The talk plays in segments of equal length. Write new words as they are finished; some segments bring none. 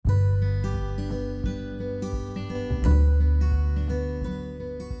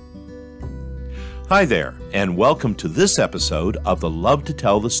Hi there, and welcome to this episode of the Love to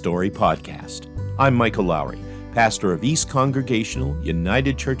Tell the Story podcast. I'm Michael Lowry, pastor of East Congregational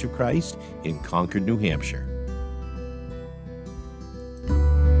United Church of Christ in Concord, New Hampshire.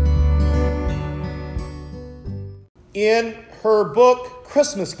 In her book,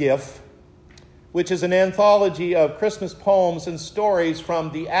 Christmas Gift, which is an anthology of Christmas poems and stories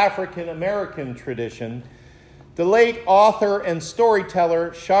from the African American tradition, the late author and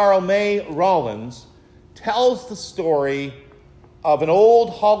storyteller Charlemagne Rollins tells the story of an old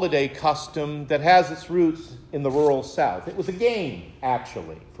holiday custom that has its roots in the rural South. It was a game,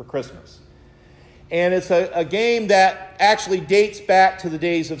 actually, for Christmas. And it's a game that actually dates back to the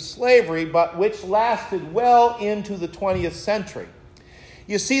days of slavery, but which lasted well into the 20th century.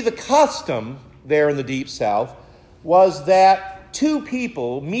 You see, the custom there in the Deep South was that two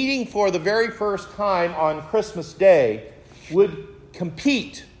people meeting for the very first time on Christmas Day would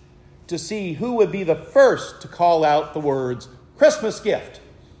compete to see who would be the first to call out the words, Christmas gift.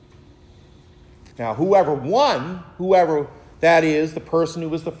 Now, whoever won, that is, the person who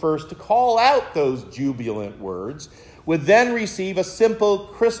was the first to call out those jubilant words, would then receive a simple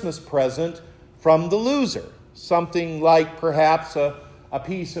Christmas present from the loser, something like perhaps a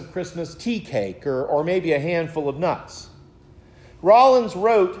piece of Christmas tea cake or maybe a handful of nuts. Rollins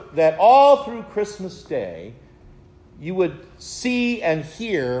wrote that all through Christmas Day, you would see and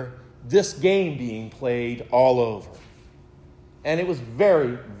hear this game being played all over. And it was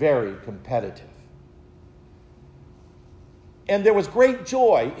very, very competitive. And there was great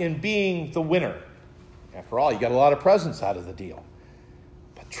joy in being the winner. After all, you got a lot of presents out of the deal.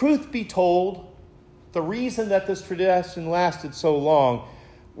 But truth be told, the reason that this tradition lasted so long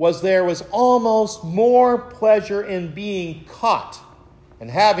was there was almost more pleasure in being caught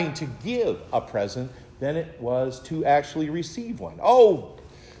and having to give a present than it was to actually receive one. Oh,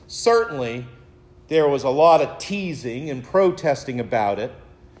 certainly there was a lot of teasing and protesting about it.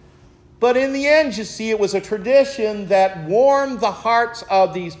 But in the end, you see, it was a tradition that warmed the hearts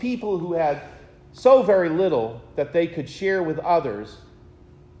of these people who had so very little that they could share with others,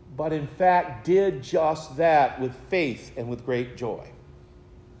 but in fact did just that with faith and with great joy.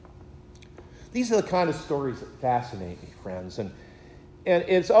 These are the kind of stories that fascinate me, friends. And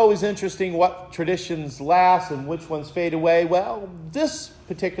it's always interesting what traditions last and which ones fade away. Well, this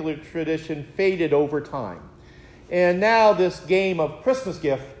particular tradition faded over time. And now this game of Christmas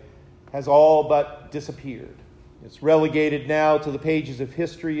Gift has all but disappeared. It's relegated now to the pages of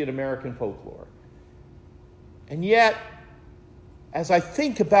history and American folklore. And yet, as I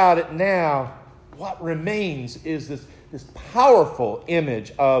think about it now, what remains is this powerful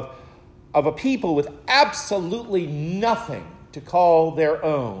image of a people with absolutely nothing to call their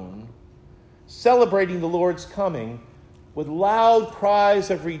own, celebrating the Lord's coming with loud cries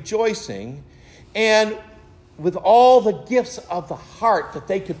of rejoicing and with all the gifts of the heart that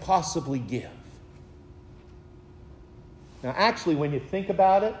they could possibly give. Now, actually, when you think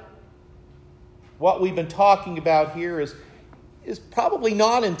about it, what we've been talking about here is probably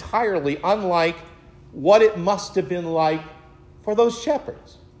not entirely unlike what it must have been like for those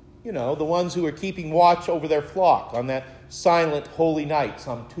shepherds. You know, the ones who were keeping watch over their flock on that silent holy night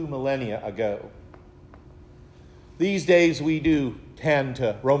some 2 millennia ago. These days we do tend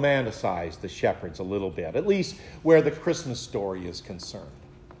to romanticize the shepherds a little bit, at least where the Christmas story is concerned.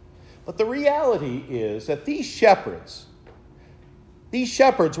 But the reality is that these shepherds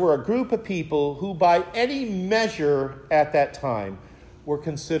were a group of people who by any measure at that time were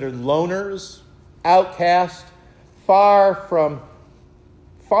considered loners, outcasts, far from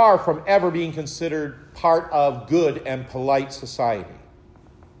ever being considered part of good and polite society.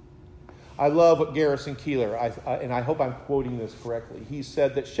 I love what Garrison Keillor, and I hope I'm quoting this correctly, he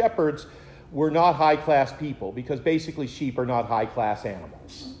said that shepherds were not high-class people because basically sheep are not high-class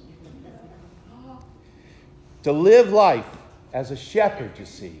animals. To live life as a shepherd, you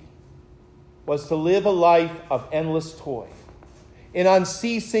see, was to live a life of endless toil, in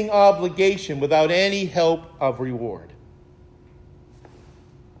unceasing obligation without any hope of reward.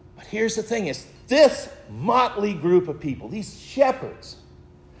 But here's the thing, is this motley group of people, these shepherds,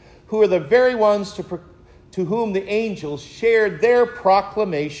 who are the very ones to whom the angels shared their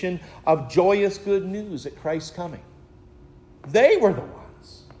proclamation of joyous good news at Christ's coming. They were the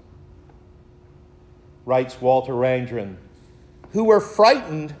ones, writes Walter Rangren, who were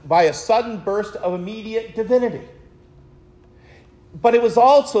frightened by a sudden burst of immediate divinity. But it was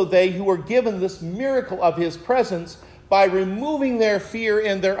also they who were given this miracle of his presence by removing their fear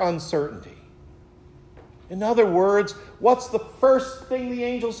and their uncertainty. In other words, what's the first thing the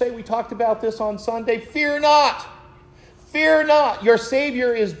angels say? We talked about this on Sunday. Fear not. Fear not, your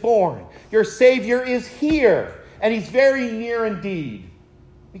Savior is born. Your Savior is here, and he's very near indeed.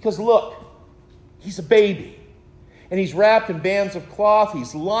 Because look, he's a baby, and he's wrapped in bands of cloth.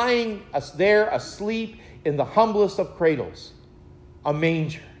 He's lying there asleep in the humblest of cradles, a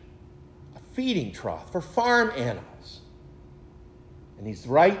manger, a feeding trough for farm animals. And he's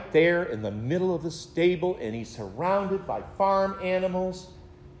right there in the middle of the stable, and he's surrounded by farm animals,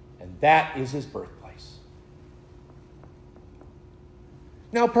 and that is his birthplace.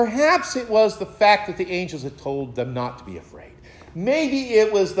 Now, perhaps it was the fact that the angels had told them not to be afraid. Maybe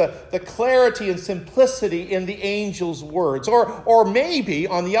it was the clarity and simplicity in the angels' words. Or maybe,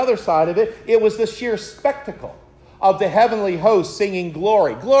 on the other side of it, it was the sheer spectacle of the heavenly host singing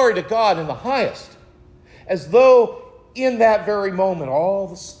glory. Glory to God in the highest. As though in that very moment, all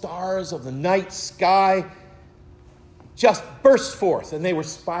the stars of the night sky just burst forth and they were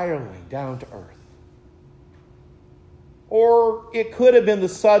spiraling down to earth. Or it could have been the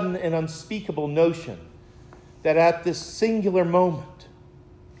sudden and unspeakable notion that at this singular moment,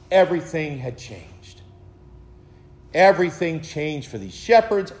 everything had changed. Everything changed for these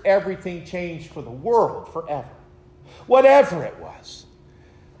shepherds. Everything changed for the world forever. Whatever it was,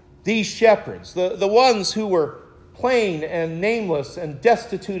 these shepherds, the ones who were plain and nameless and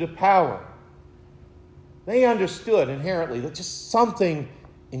destitute of power, they understood inherently that just something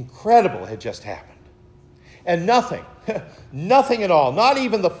incredible had just happened. And nothing, nothing at all, not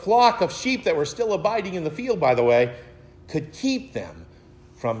even the flock of sheep that were still abiding in the field, by the way, could keep them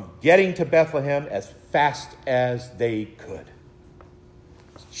from getting to Bethlehem as fast as they could.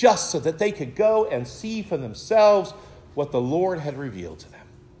 Just so that they could go and see for themselves what the Lord had revealed to them.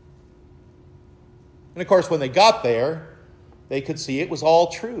 And of course, when they got there, they could see it was all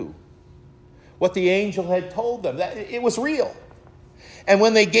true. What the angel had told them, that it was real. And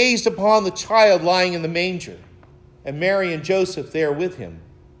when they gazed upon the child lying in the manger, and Mary and Joseph there with him,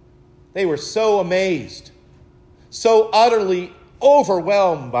 they were so amazed, so utterly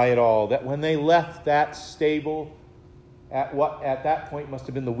overwhelmed by it all, that when they left that stable, at what at that point must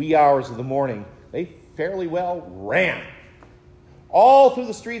have been the wee hours of the morning, they fairly well ran all through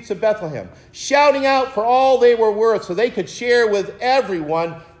the streets of Bethlehem, shouting out for all they were worth so they could share with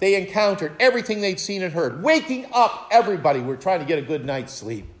everyone they encountered everything they'd seen and heard, waking up everybody who were trying to get a good night's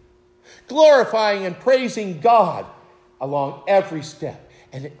sleep, glorifying and praising God along every step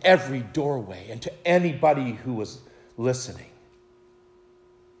and at every doorway and to anybody who was listening.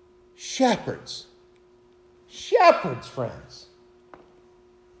 Shepherds, friends.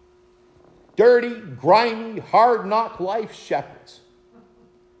 Dirty, grimy, hard-knock life shepherds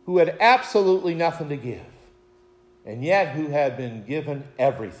who had absolutely nothing to give, and yet who had been given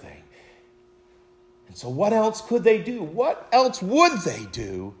everything. And so what else could they do? What else would they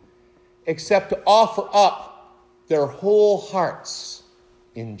do except to offer up their whole hearts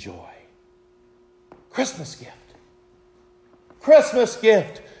in joy? Christmas gift. Christmas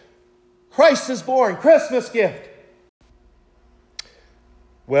gift. Christ is born. Christmas gift.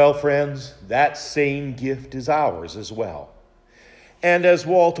 Well, friends, that same gift is ours as well. And as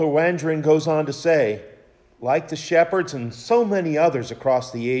Walter Wangerin goes on to say, like the shepherds and so many others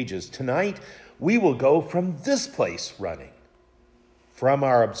across the ages, tonight we will go from this place running. From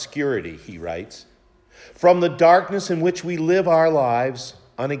our obscurity, he writes, from the darkness in which we live our lives,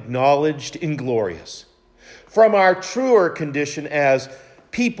 unacknowledged, inglorious. From our truer condition as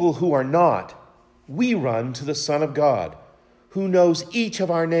people who are not, we run to the Son of God, who knows each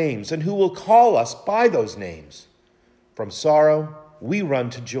of our names and who will call us by those names. From sorrow, we run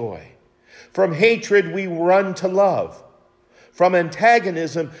to joy. From hatred, we run to love. From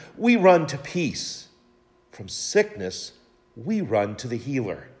antagonism, we run to peace. From sickness, we run to the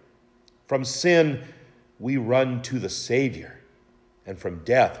healer. From sin, we run to the Savior. And from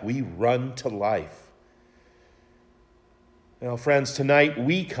death, we run to life. Now, friends, tonight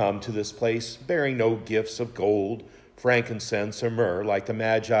we come to this place bearing no gifts of gold, frankincense, or myrrh like the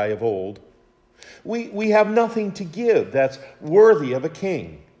Magi of old. We have nothing to give that's worthy of a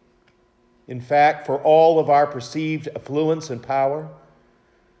king. In fact, for all of our perceived affluence and power,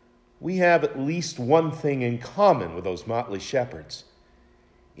 we have at least one thing in common with those motley shepherds,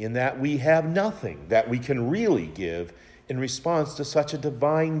 in that we have nothing that we can really give in response to such a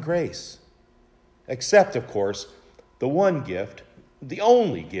divine grace, except, of course, the one gift, the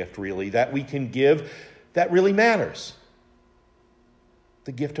only gift really that we can give that really matters.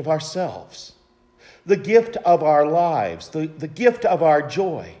 The gift of ourselves, the gift of our lives, the gift of our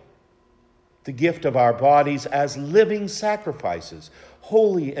joy, the gift of our bodies as living sacrifices,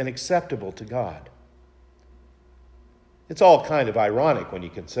 holy and acceptable to God. It's all kind of ironic when you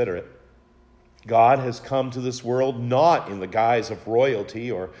consider it. God has come to this world not in the guise of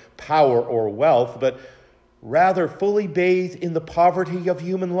royalty or power or wealth, but rather fully bathed in the poverty of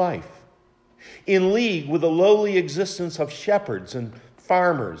human life, in league with the lowly existence of shepherds and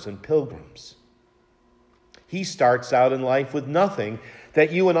farmers and pilgrims. He starts out in life with nothing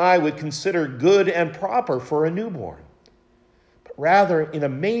that you and I would consider good and proper for a newborn, but rather in a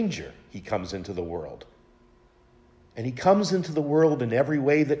manger he comes into the world. And he comes into the world in every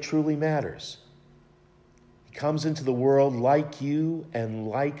way that truly matters. He comes into the world like you and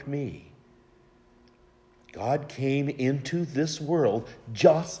like me. God came into this world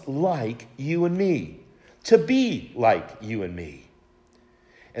just like you and me, to be like you and me.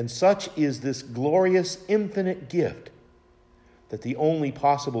 And such is this glorious infinite gift that the only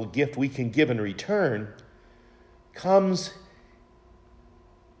possible gift we can give in return comes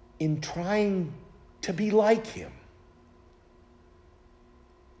in trying to be like him.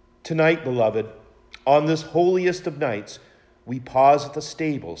 Tonight, beloved, on this holiest of nights, we pause at the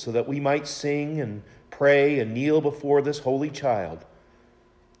stable so that we might sing and pray and kneel before this holy child,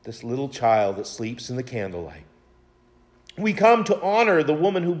 this little child that sleeps in the candlelight. We come to honor the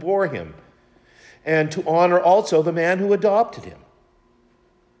woman who bore him and to honor also the man who adopted him.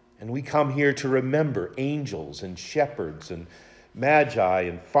 And we come here to remember angels and shepherds and magi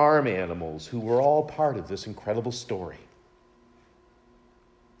and farm animals who were all part of this incredible story.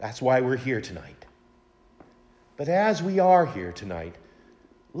 That's why we're here tonight. But as we are here tonight,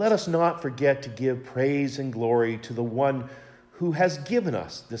 let us not forget to give praise and glory to the one who has given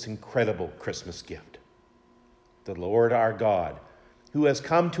us this incredible Christmas gift, the Lord our God, who has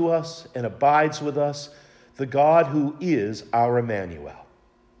come to us and abides with us, the God who is our Emmanuel.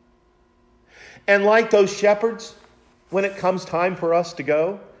 And like those shepherds, when it comes time for us to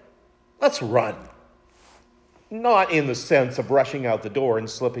go, let's run. Not in the sense of rushing out the door and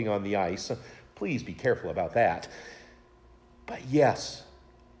slipping on the ice. Please be careful about that. But yes,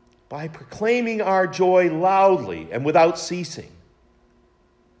 by proclaiming our joy loudly and without ceasing,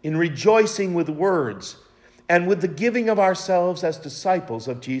 in rejoicing with words and with the giving of ourselves as disciples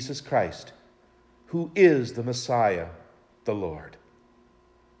of Jesus Christ, who is the Messiah, the Lord.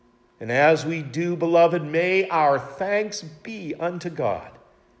 And as we do, beloved, may our thanks be unto God,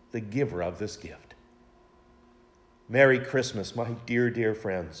 the giver of this gift. Merry Christmas, my dear, dear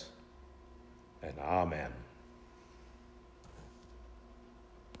friends, and amen.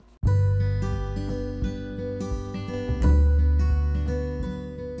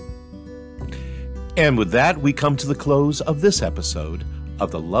 And with that, we come to the close of this episode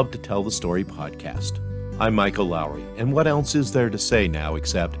of the Love to Tell the Story podcast. I'm Michael Lowry, and what else is there to say now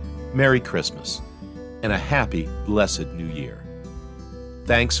except Merry Christmas and a happy, blessed New Year.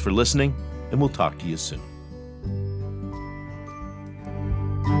 Thanks for listening, and we'll talk to you soon.